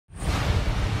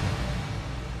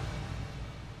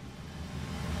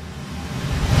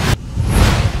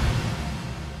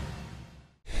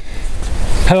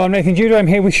Hello, I'm Nathan Judah. I'm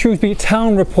here with Shrewsbury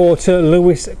Town reporter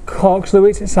Lewis Cox.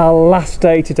 Lewis, it's our last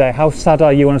day today. How sad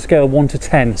are you on a scale of 1 to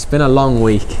 10? It's been a long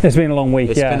week. It's been a long week,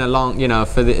 It's been a long,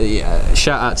 for the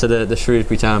shout out to the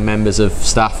Shrewsbury Town members of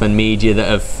staff and media that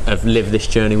have lived this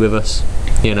journey with us.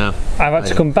 I've had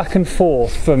to come back and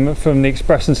forth from the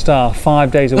Express and Star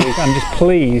 5 days a week. I'm just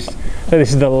pleased that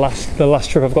this is the last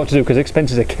trip I've got to do because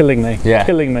expenses are killing me. Yeah.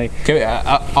 Killing me.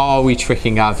 Are we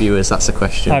tricking our viewers? That's the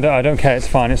question. I don't care. It's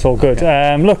fine. It's all good.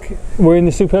 Okay. Look, we're in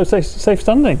the superb safe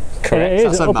standing. Correct. It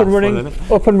is up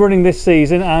and running this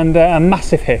season, and a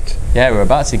massive hit. Yeah, we're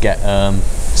about to get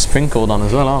sprinkled on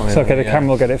as well, aren't we? It's okay. The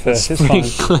camera will get it first. It's fine.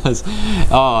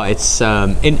 Oh, it's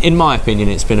in my opinion,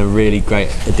 it's been a really great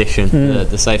addition.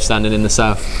 The safe standing in the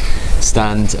south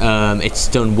stand. It's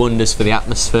done wonders for the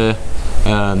atmosphere.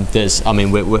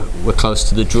 We're close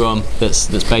to the drum that's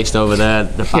based over there.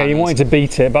 Yeah, you wanted to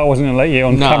beat it, but I wasn't going to let you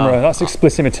on camera. That's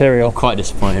explicit material. I'm quite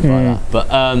disappointed by that.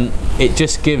 But it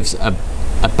just gives a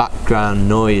background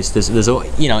noise. There's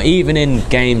even in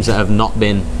games that have not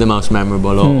been the most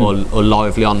memorable or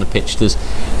lively on the pitch, there's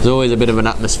always a bit of an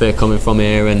atmosphere coming from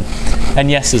here,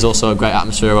 and yes, there's also a great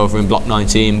atmosphere over in Block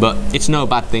 19, but it's no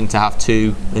bad thing to have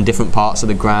two in different parts of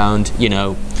the ground,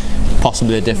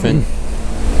 possibly a different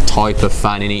type of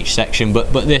fan in each section,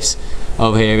 but this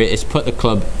over here, it's put the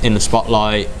club in the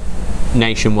spotlight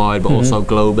nationwide, but also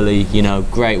globally.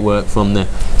 Great work from the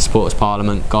Supporters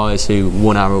Parliament guys who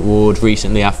won our award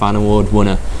recently, our fan award, won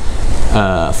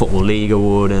a Football League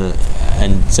award, and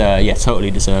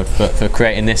totally deserved for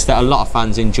creating this that a lot of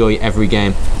fans enjoy every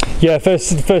game. Yeah,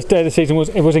 first day of the season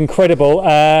was incredible.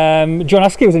 John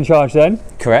Askey was in charge then.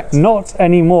 Correct. Not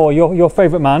anymore. Your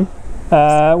favourite man.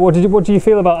 What do you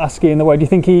feel about Askey in the way? Do you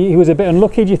think he was a bit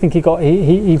unlucky? Do you think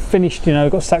he finished,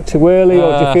 got sacked too early,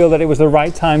 or do you feel that it was the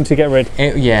right time to get rid?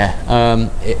 It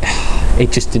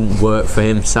just didn't work for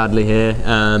him, sadly. Here,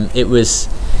 it was.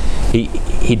 He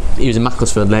was a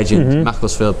Macclesfield legend,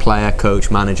 Macclesfield player, coach,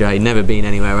 manager. He'd never been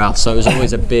anywhere else, so it was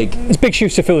always a big. It's big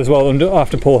shoes to fill as well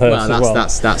after Paul Hurst. Well,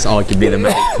 that's arguably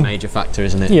the major factor,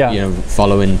 isn't it? Yeah.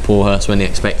 Following Paul Hurst, when the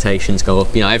expectations go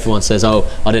up, everyone says, "Oh,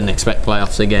 I didn't expect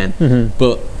playoffs again,"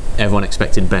 but everyone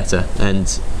expected better,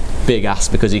 and big ask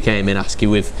because he came in Askey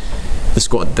with the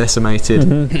squad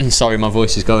decimated. Sorry, my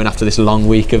voice is going after this long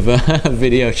week of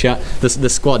video chat. The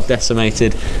squad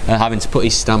decimated, having to put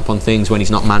his stamp on things when he's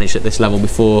not managed at this level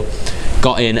before.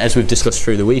 Got in, as we've discussed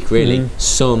through the week, really,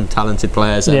 some talented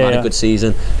players that have had a good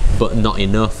season, but not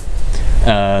enough.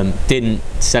 Didn't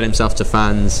sell himself to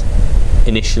fans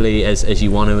initially as you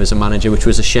want to as a manager, which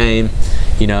was a shame.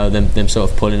 Them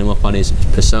sort of pulling him up on his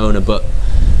persona, but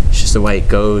it's just the way it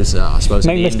goes, I suppose,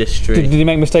 in the industry. Did he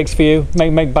make mistakes for you?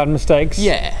 Make bad mistakes?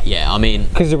 Yeah. I mean,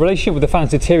 because the relationship with the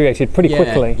fans deteriorated pretty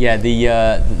quickly. Yeah,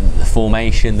 the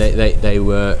formation they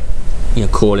were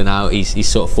calling out. He's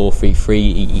sort of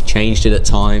 4-3-3. He changed it at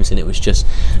times, and it was just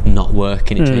not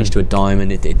working. It changed to a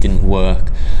diamond. It didn't work.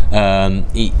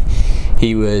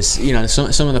 He was,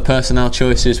 some of the personnel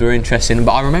choices were interesting,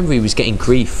 but I remember he was getting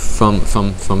grief from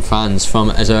fans from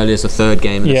as early as the third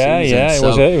game of the season. Yeah,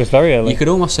 it was very early. You could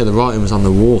almost say the writing was on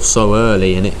the wall so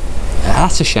early, and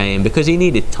that's a shame because he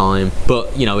needed time.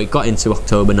 But it got into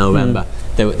October, November.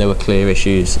 There were clear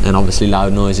issues, and obviously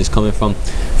loud noises coming from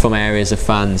areas of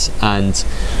fans. And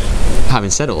having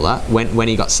said all that, when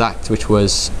he got sacked, which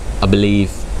was, I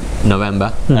believe,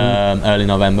 November, early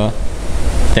November.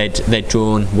 They'd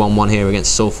drawn 1-1 here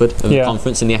against Salford of the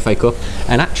conference in the FA Cup,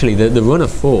 and actually the run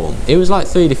of form, it was like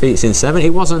 3 defeats in 7.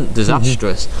 It wasn't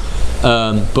disastrous,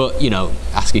 but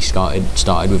Askey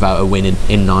started without a win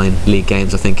in 9 league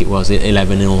games. I think it was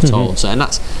 11 in all told. So, and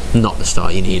that's not the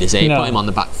start you need, is it? He put him on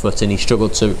the back foot, and he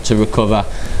struggled to recover.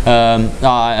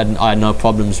 I had no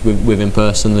problems with him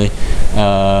personally,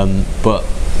 but.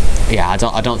 Yeah, I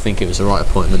don't think it was the right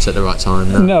appointments at the right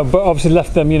time. No, but obviously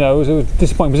left them. It was a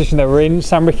disappointing position they were in.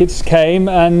 Sam Ricketts came,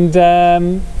 and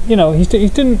he's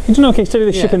done okay. Steady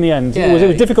the ship in the end. Yeah, it was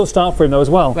a difficult start for him though as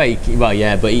well. But he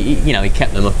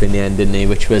kept them up in the end, didn't he?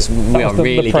 Which was we are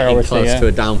really getting close to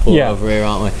a downpour over here,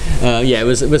 aren't we? It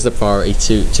was the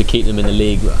priority to keep them in the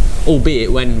league.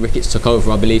 Albeit when Ricketts took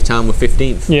over, I believe Town were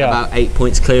 15th, about 8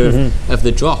 points clear of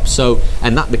the drop. So,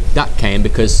 and that came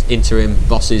because interim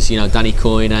bosses, Danny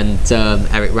Coyne and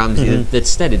Eric Ramsey, they'd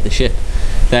steadied the ship.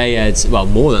 They had,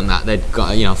 more than that, they'd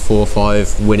got 4 or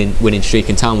 5 winning streak,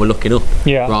 and Town were looking up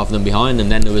rather than behind.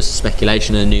 And then there was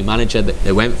speculation of a new manager.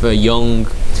 They went for a young,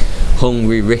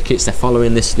 hungry Ricketts. They're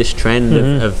following this trend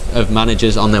of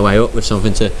managers on their way up with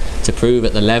something to prove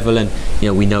at the level. And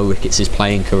we know Ricketts'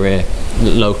 playing career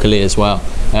locally as well,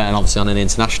 and obviously on an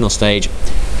international stage.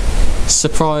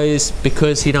 Surprised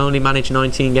because he'd only managed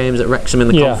 19 games at Wrexham in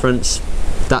the conference.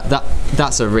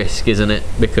 that's a risk, isn't it?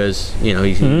 Because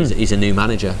he's a new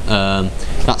manager.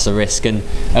 That's a risk, and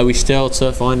are we still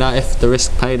to find out if the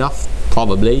risk paid off?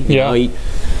 Probably.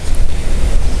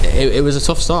 It was a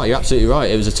tough start. You're absolutely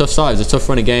right. It was a tough start. It was a tough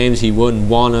run of games. He won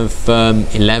 1 of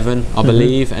 11, I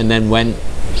believe, and then went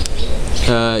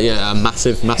a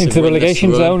massive into the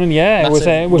relegation zone. And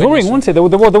it was worrying, wasn't it? There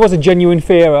was a genuine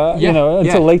fear,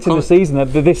 until late in the season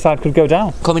that this side could go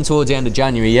down. Coming towards the end of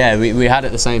January, we had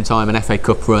at the same time an FA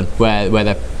Cup run where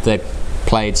they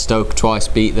played Stoke twice,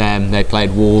 beat them. They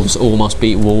played Wolves, almost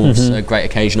beat Wolves. A great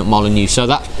occasion at Molineux. So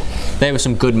there were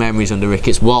some good memories under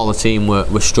Ricketts while the team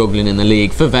were struggling in the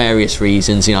league for various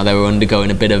reasons. They were undergoing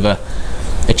a bit of a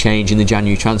change in the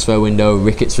January transfer window.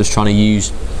 Ricketts was trying to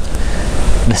use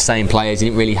the same players. He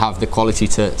didn't really have the quality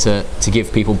to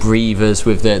give people breathers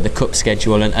with the cup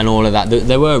schedule and all of that.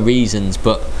 There were reasons,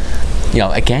 but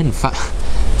again,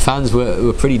 fans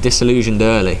were pretty disillusioned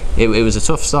early. It was a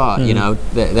tough start.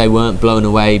 They weren't blown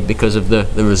away because of the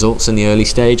results in the early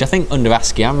stage. I think under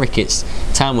Askey and Ricketts,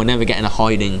 Town were never getting a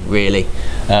hiding really,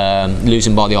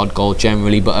 losing by the odd goal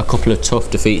generally, but a couple of tough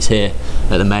defeats here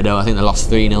at the Meadow. I think they lost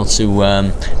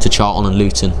 3-0 to Charlton and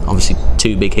Luton. Obviously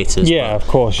 2 big hitters. Of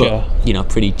course. But,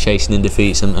 pretty chastening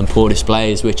defeats and poor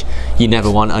displays, which you never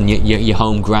want on your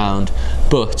home ground.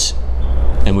 But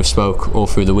and we've spoke all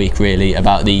through the week really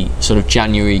about the sort of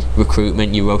January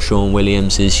recruitment, your Roshawn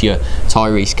Williamses, your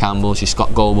Tyrese Campbells, your Scott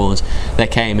Goldborns. They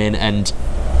came in and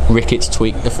Ricketts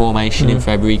tweaked the formation in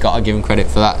February. Got to give him credit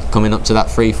for that, coming up to that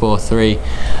 3-4-3,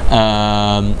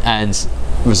 and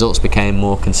results became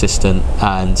more consistent.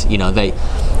 And they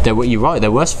were, you're right,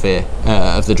 there was fear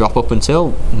of the drop up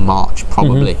until March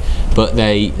probably, but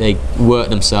they worked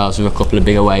themselves with a couple of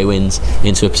big away wins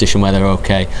into a position where they're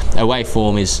okay. Away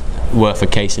form is worth a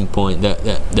case in point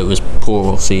that was poor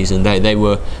all season. They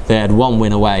had 1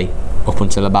 win away up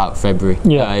until about February.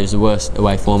 It was the worst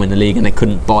away form in the league, and they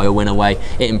couldn't buy a win away.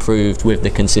 It improved with the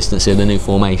consistency of the new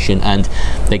formation, and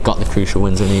they got the crucial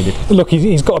wins they needed. Look,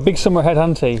 he's got a big summer ahead,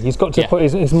 hasn't he? He's got to put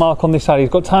his mark on this side. He's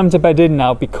got time to bed in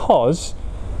now, because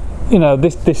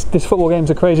this football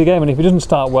game's a crazy game, and if he doesn't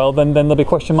start well, then there'll be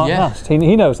question marks asked.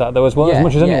 He knows that though as well, as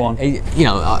much as anyone.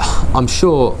 I'm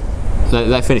sure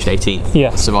they finished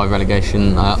 18th, survived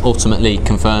relegation, ultimately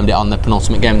confirmed it on the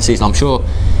penultimate game of the season. I'm sure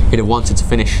he'd have wanted to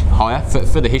finish higher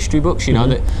for the history books.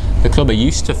 That the club are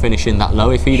used to finishing that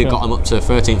low. If he'd have got them up to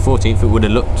 13th, 14th, it would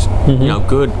have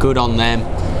looked good on them,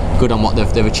 good on what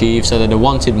they've achieved. So they'd have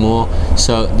wanted more,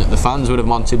 so the fans would have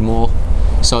wanted more.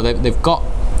 So they've got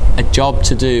a job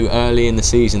to do early in the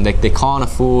season. They can't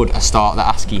afford a start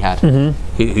that Askey had,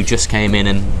 who just came in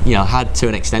and had to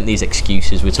an extent these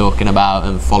excuses we're talking about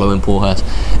and following Paul Hurst.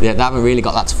 They haven't really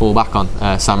got that to fall back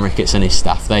on. Sam Ricketts and his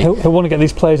staff. He'll want to get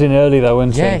these players in early though,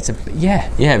 won't he?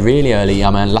 Really early.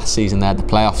 I mean, last season they had the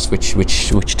playoffs,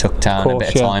 which took Town a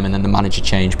bit of time, and then the manager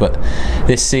changed. But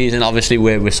this season, obviously,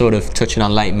 we're sort of touching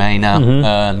on late May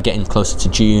now, getting closer to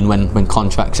June when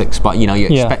contracts expire. You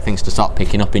expect things to start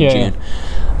picking up in June.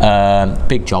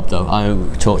 Big job though. I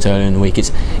talked earlier in the week.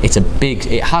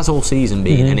 It has all season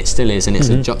been, and it still is, and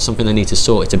it's something they need to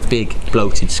sort. It's a big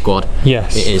bloated squad.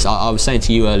 Yes, it is. I was saying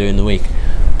to you earlier in the week,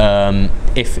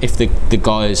 if the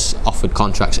guys offered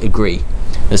contracts agree,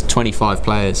 there's 25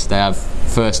 players. They have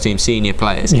first team senior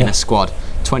players in a squad.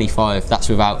 25. That's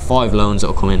without 5 loans that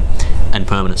will come in and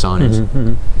permanent signings.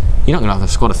 You're not going to have a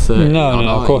squad of 30. No,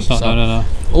 of course not. So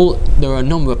no. There are a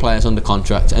number of players under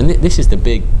contract, and this is the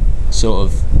big sort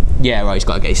of he's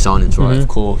got to get his signings right. Of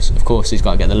course he's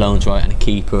got to get the loans right, and a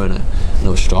keeper and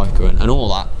another striker and all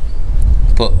that.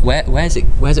 But where's it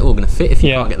all going to fit if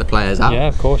you can't get the players out?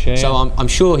 Of course. So I'm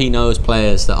sure he knows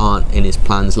players that aren't in his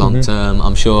plans long term.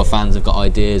 I'm sure fans have got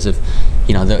ideas of,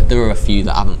 there are a few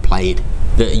that haven't played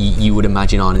that you would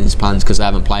imagine aren't in his plans because they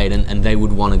haven't played, and they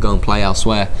would want to go and play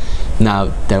elsewhere. Now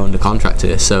they're under contract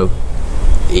here, so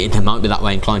they might be that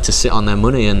way inclined to sit on their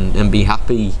money and be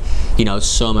happy.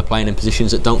 Some are playing in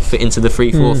positions that don't fit into the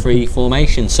 3-4-3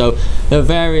 formation. So there are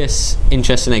various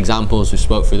interesting examples. We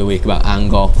spoke through the week about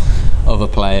Angol, other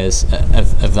players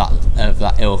of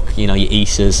that ilk. Your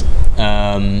Isas.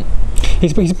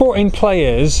 He's brought in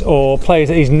players that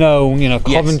he's known,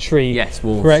 Coventry,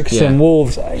 Wolves, Wrexham,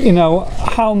 Wolves.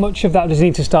 How much of that does he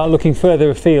need to start looking further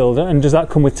afield, and does that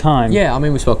come with time? Yeah, I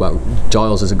mean, we spoke about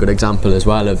Giles as a good example as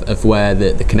well of where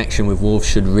the connection with Wolves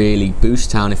should really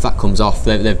boost Town. If that comes off,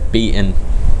 they've beaten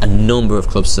a number of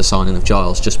clubs to the signing of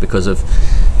Giles just because of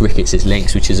Ricketts'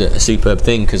 links, which is a superb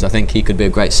thing, because I think he could be a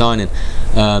great signing.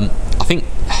 I think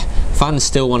fans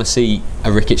still want to see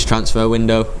a Ricketts transfer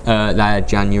window. They had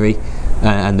January.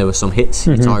 and there were some hits,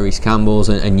 Tyrese Campbell's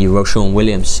and you Roshan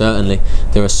Williams. Certainly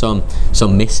there are some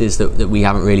misses that we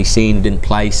haven't really seen. Didn't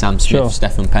play Sam Smith,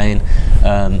 Stephen Payne.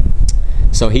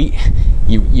 So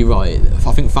you're right.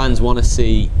 I think fans want to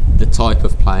see the type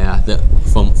of player that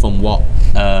from what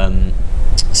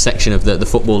section of the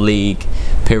Football League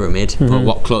pyramid, or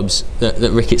what clubs that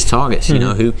Ricketts targets. You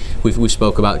know, who we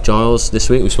spoke about Giles this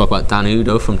week. We spoke about Dan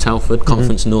Udo from Telford,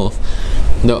 Conference North.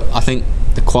 No, I think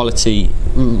the quality.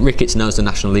 Ricketts knows the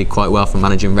National League quite well from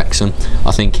managing Wrexham.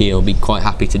 I think he'll be quite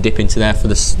happy to dip into there for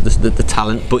the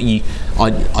talent. But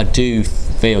I do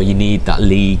feel you need that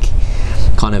league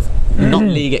kind of. Not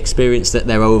league experience that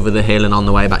they're over the hill and on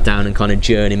the way back down and kind of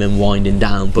journeyman winding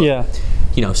down, but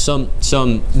you know, some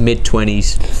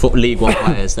mid-20s League One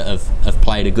players that have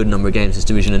played a good number of games this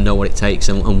division and know what it takes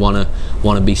and want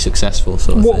to be successful.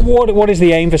 Sort of thing. What is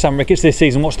the aim for Sam Ricketts this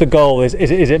season? What's the goal? Is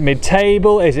it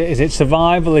mid-table? Is it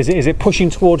survival? Is it pushing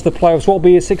towards the playoffs? What will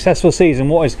be a successful season?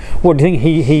 What do you think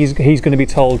he's going to be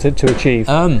told to achieve?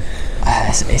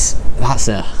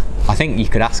 I think you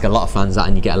could ask a lot of fans that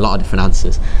and you get a lot of different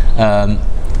answers.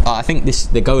 I think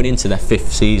they're going into their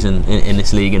 5th season in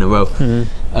this league in a row,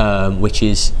 which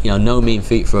is, you know, no mean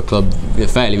feat for a club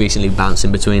fairly recently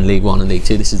bouncing between League 1 and League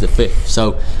 2. This is the 5th.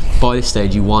 So by this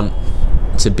stage you want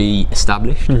to be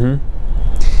established.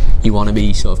 You want to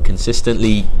be sort of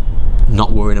consistently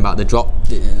not worrying about the drop.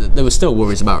 There were still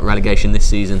worries about relegation this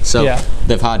season, so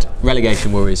they've had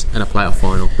relegation worries and a playoff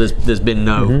final. There's been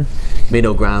no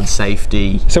middle ground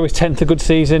safety. So is 10th a good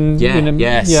season?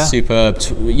 Superb.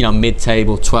 You know,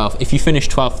 mid-table 12th. If you finish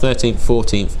 12th, 13th,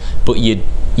 14th, but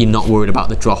you're not worried about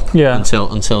the drop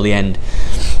until the end,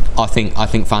 I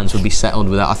think fans would be settled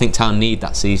with that. I think Town need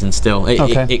that season still.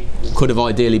 It could have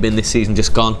ideally been this season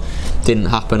just gone. Didn't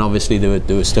happen. Obviously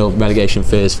there were still relegation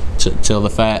fears till the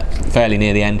fairly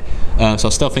near the end. So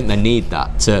I still think they need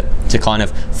that to kind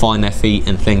of find their feet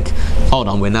and think, hold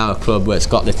on, we're now a club where it's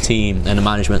got the team and the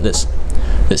management that's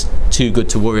too good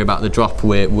to worry about the drop.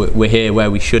 We're here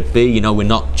where we should be. You know, we're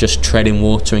not just treading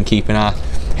water and keeping our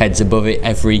heads above it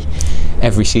every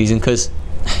season, because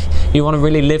you want to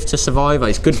really live to survive.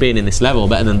 It's good being in this level,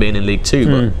 better than being in League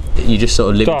 2, but you just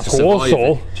sort of live to survive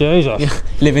it. Jesus. Yeah,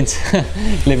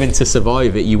 living to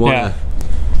survive it. You want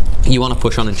to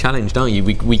push on and challenge, don't you?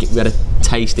 We had a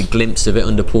taste, a glimpse of it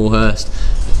under Paul Hurst,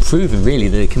 proving really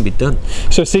that it can be done.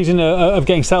 So a season of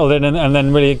getting settled in and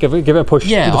then really give it a push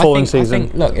the following season. I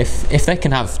think, look, if they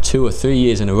can have 2 or 3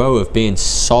 years in a row of being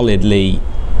solidly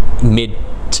mid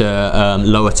to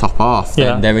lower top half,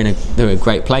 then they're in a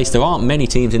great place. There aren't many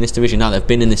teams in this division now that have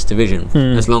been in this division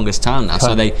as long as Town now,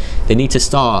 so they need to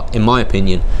start, in my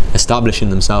opinion, establishing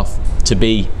themselves to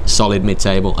be solid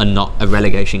mid-table and not a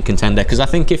relegation contender. Because I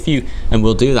think and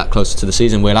we'll do that closer to the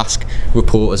season, we'll ask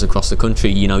reporters across the country,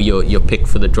 you know, your pick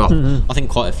for the drop. I think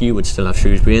quite a few would still have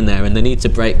Shrewsbury in there, and they need to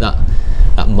break that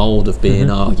mould of being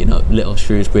little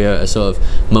Shrewsbury are sort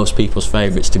of most people's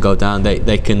favourites to go down.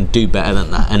 They can do better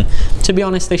than that, and to be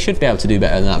honest, they should be able to do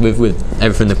better than that with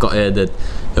everything they've got here,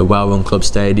 the well-run club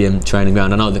stadium, training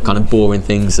ground. I know the kind of boring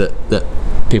things that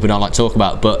people don't like to talk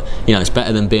about, but you know, it's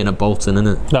better than being a Bolton, isn't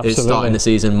it? Absolutely. It's starting the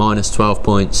season minus 12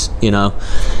 points. You know,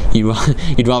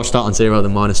 you'd rather start on 0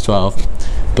 than minus 12.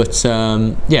 But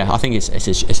I think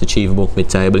it's achievable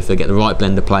mid-table if they get the right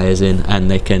blend of players in and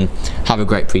they can have a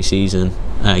great pre-season,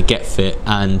 get fit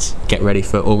and get ready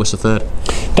for August the 3rd.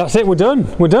 That's it, we're done.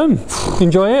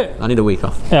 Enjoy it. I need a week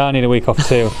off. Yeah, I need a week off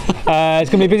too. It's going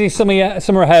to be a busy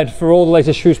summer ahead. For all the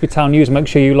latest Shrewsbury Town news, make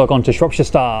sure you log on to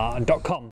shropshirestart.com.